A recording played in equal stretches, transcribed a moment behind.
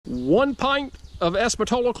1 pint of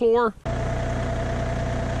S-metolachlor.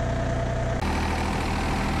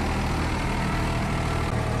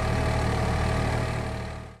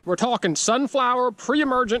 We're talking sunflower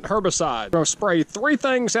pre-emergent herbicide. I'm going to spray 3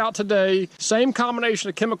 things out today. Same combination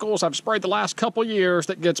of chemicals I've sprayed the last couple years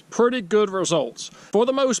that gets pretty good results. For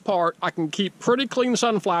the most part, I can keep pretty clean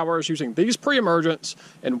sunflowers using these pre-emergents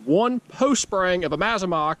and 1 post-spraying of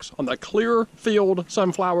Imazamox on the Clearfield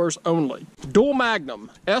sunflowers only. Dual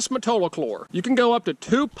Magnum, S-metolachlor. You can go up to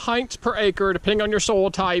 2 pints per acre depending on your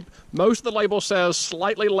soil type. Most of the label says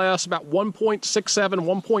slightly less, about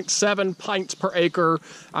 1.67, 1.7 pints per acre.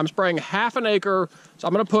 I'm spraying half an acre, so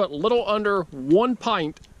I'm going to put a little under 1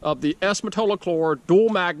 pint of the S-metolachlor Dual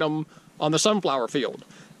Magnum on the sunflower field.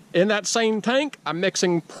 In that same tank, I'm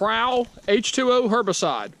mixing Prowl H2O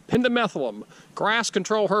herbicide, pendimethalin, grass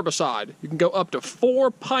control herbicide. You can go up to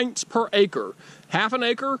 4 pints per acre. Half an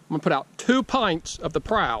acre, I'm going to put out 2 pints of the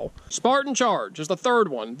Prowl. Spartan Charge is the third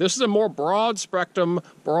one. This is a more broad spectrum,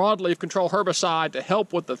 broadleaf control herbicide to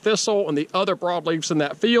help with the thistle and the other broadleafs in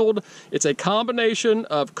that field. It's a combination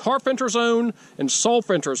of carfentrazone and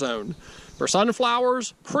sulfentrazone. For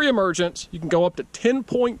sunflowers, pre-emergence, you can go up to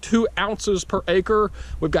 10.2 ounces per acre.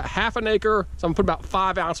 We've got half an acre, so I'm gonna put about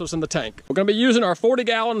 5 ounces in the tank. We're gonna be using our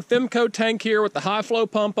 40-gallon Femco tank here with the high flow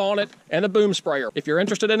pump on it and the boom sprayer. If you're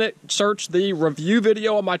interested in it, search the review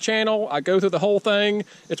video on my channel. I go through the whole thing.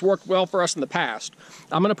 It's worked well for us in the past.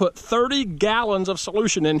 I'm gonna put 30 gallons of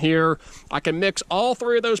solution in here. I can mix all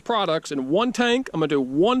 3 of those products in 1 tank. I'm gonna do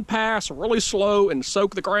 1 pass really slow and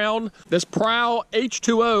soak the ground. This Prowl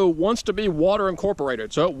H2O wants to be water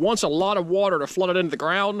incorporated, so it wants a lot of water to flood it into the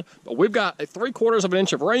ground, but we've got a 3/4 of an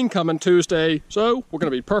inch of rain coming Tuesday, so we're going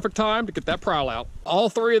to be perfect time to get that Prowl out. All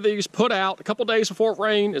 3 of these put out a couple days before it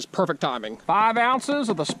rained is perfect timing. 5 ounces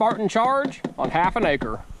of the Spartan Charge on half an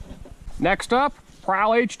acre. Next up,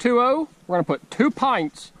 Prowl H2O. We're going to put 2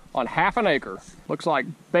 pints on half an acre. Looks like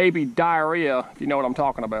baby diarrhea, if you know what I'm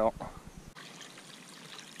talking about.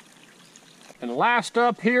 And last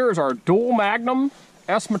up here is our Dual Magnum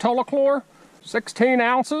S-metolachlor, 16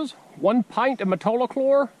 ounces, 1 pint of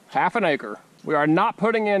metolachlor, half an acre. We are not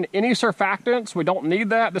putting in any surfactants. We don't need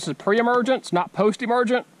that. This is pre-emergence, not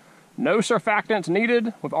post-emergent. No surfactants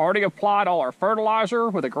needed. We've already applied all our fertilizer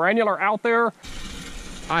with a granular out there.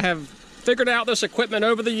 I have figured out this equipment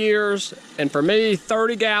over the years, and for me,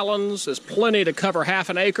 30 gallons is plenty to cover half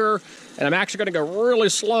an acre, and I'm actually going to go really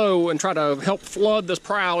slow and try to help flood this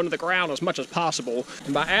Prowl into the ground as much as possible.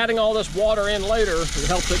 And by adding all this water in later, it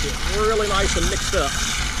helps it get really nice and mixed up.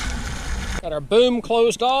 Got our boom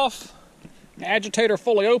closed off, agitator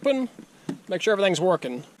fully open, make sure everything's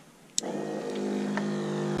working.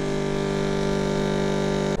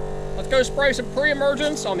 Let's go spray some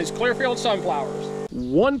pre-emergence on these Clearfield sunflowers.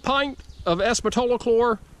 1 pint of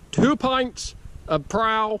S-metolachlor, 2 pints of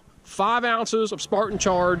Prowl, 5 ounces of Spartan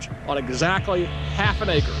Charge on exactly half an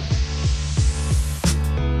acre.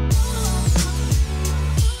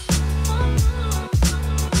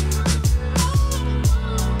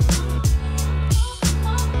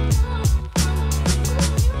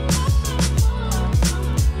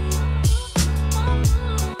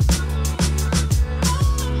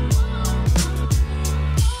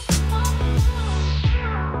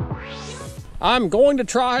 I'm going to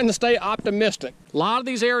try and stay optimistic. A lot of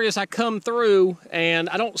these areas I come through and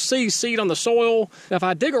I don't see seed on the soil. Now, if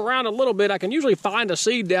I dig around a little bit, I can usually find a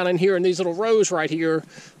seed down in here in these little rows right here,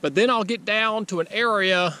 but then I'll get down to an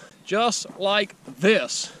area just like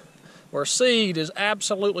this, where seed is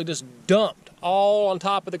absolutely just dumped all on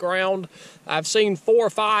top of the ground. I've seen 4 or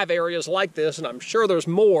 5 areas like this, and I'm sure there's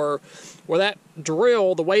more, where that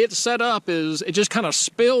drill, the way it's set up is it just kind of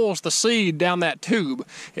spills the seed down that tube.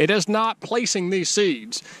 It is not placing these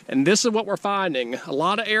seeds. And this is what we're finding. A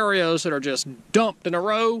lot of areas that are just dumped in a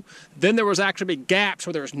row. Then there was actually gaps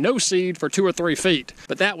where there's no seed for 2 or 3 feet.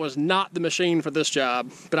 But that was not the machine for this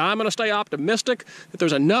job. But I'm going to stay optimistic that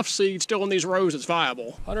there's enough seed still in these rows that's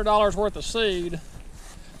viable. $100 worth of seed.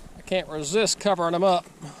 I can't resist covering them up.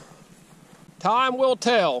 Time will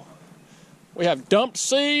tell. We have dumped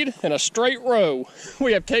seed in a straight row.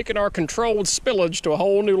 We have taken our controlled spillage to a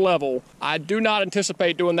whole new level. I do not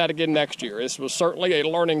anticipate doing that again next year. This was certainly a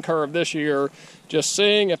learning curve this year. Just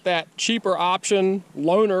seeing if that cheaper option,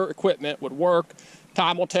 loaner equipment would work.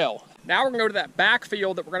 Time will tell. Now we're going to go to that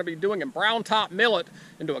backfield that we're going to be doing in brown top millet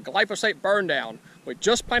and do a glyphosate burn down. We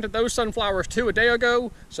just planted those sunflowers 2 a day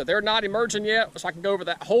ago, so they're not emerging yet, so I can go over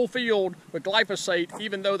that whole field with glyphosate,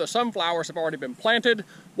 even though the sunflowers have already been planted.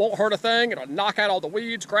 Won't hurt a thing. It'll knock out all the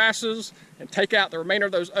weeds, grasses, and take out the remainder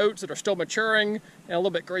of those oats that are still maturing and a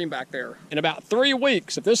little bit green back there. In about 3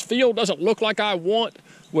 weeks, if this field doesn't look like I want,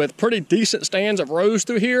 with pretty decent stands of rows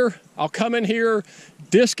through here. I'll come in here,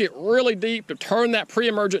 disc it really deep to turn that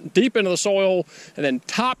pre-emergent deep into the soil, and then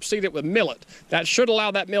top seed it with millet. That should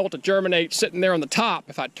allow that millet to germinate sitting there on the top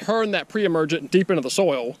if I turn that pre-emergent deep into the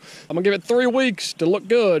soil. I'm gonna give it 3 weeks to look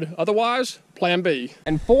good, otherwise, plan B.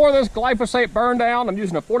 And for this glyphosate burn down, I'm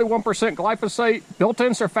using a 41% glyphosate,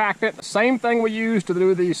 built-in surfactant, the same thing we use to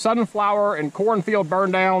do the sunflower and cornfield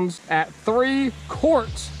burn downs at 3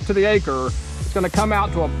 quarts to the acre. It's gonna come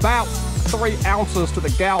out to about 3 ounces to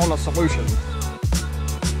the gallon of solution.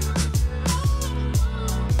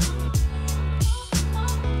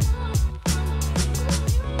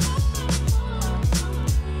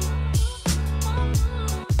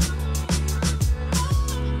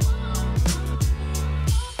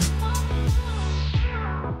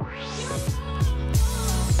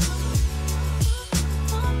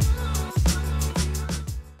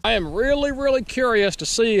 I am really curious to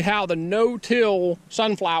see how the no-till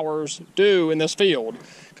sunflowers do in this field.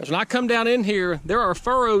 Because when I come down in here, there are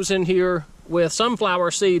furrows in here with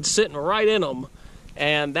sunflower seeds sitting right in them.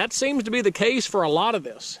 And that seems to be the case for a lot of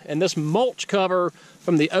this. And this mulch cover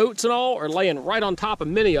from the oats and all are laying right on top of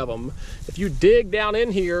many of them. If you dig down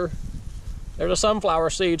in here, there's a sunflower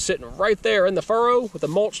seed sitting right there in the furrow with a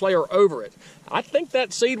mulch layer over it. I think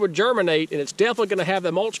that seed would germinate, and it's definitely going to have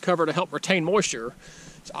the mulch cover to help retain moisture.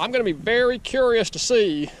 So I'm going to be very curious to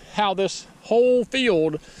see how this whole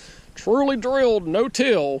field, truly drilled,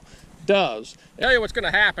 no-till, does. What's going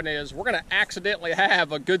to happen is we're going to accidentally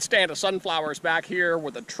have a good stand of sunflowers back here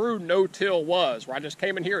where the true no-till was, where I just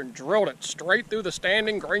came in here and drilled it straight through the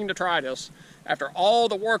standing green detritus. After all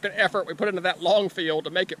the work and effort we put into that long field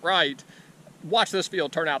to make it right, watch this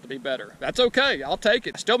field turn out to be better. That's okay, I'll take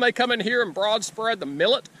it. Still may come in here and broad spread the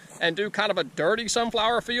millet and do kind of a dirty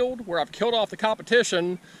sunflower field where I've killed off the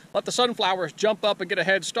competition, let the sunflowers jump up and get a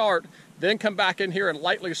head start, then come back in here and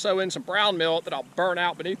lightly sow in some brown millet that I'll burn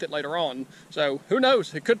out beneath it later on. So who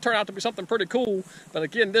knows, it could turn out to be something pretty cool. But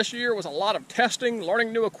again, this year was a lot of testing,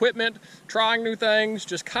 learning new equipment, trying new things,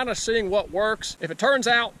 just kind of seeing what works. If it turns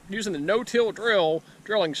out using the no-till drill,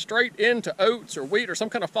 drilling straight into oats or wheat or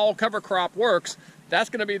some kind of fall cover crop works, that's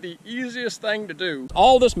going to be the easiest thing to do.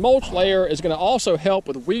 All this mulch layer is going to also help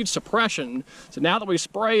with weed suppression. So now that we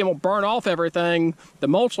spray and we'll burn off everything, the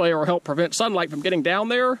mulch layer will help prevent sunlight from getting down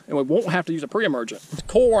there, and we won't have to use a pre-emergent.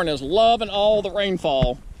 Corn is loving all the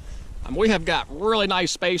rainfall. We have got really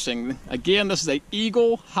nice spacing. Again, this is a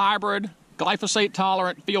Eagle hybrid,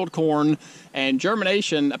 glyphosate-tolerant field corn, and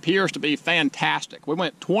germination appears to be fantastic. We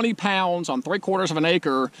went 20 pounds on 3/4 of an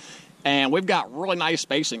acre, and we've got really nice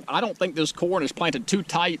spacing. I don't think this corn is planted too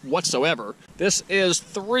tight whatsoever. This is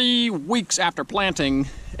 3 weeks after planting,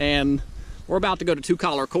 and we're about to go to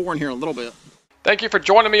 2-collar corn here in a little bit. Thank you for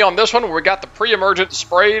joining me on this one where we got the pre-emergent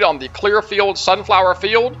sprayed on the Clearfield Sunflower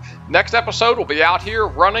field. Next episode, we'll be out here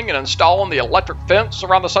running and installing the electric fence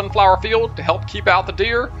around the sunflower field to help keep out the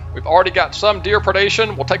deer. We've already got some deer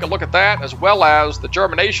predation. We'll take a look at that, as well as the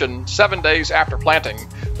germination 7 days after planting.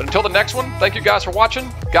 But until the next one, thank you guys for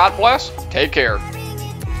watching. God bless. Take care.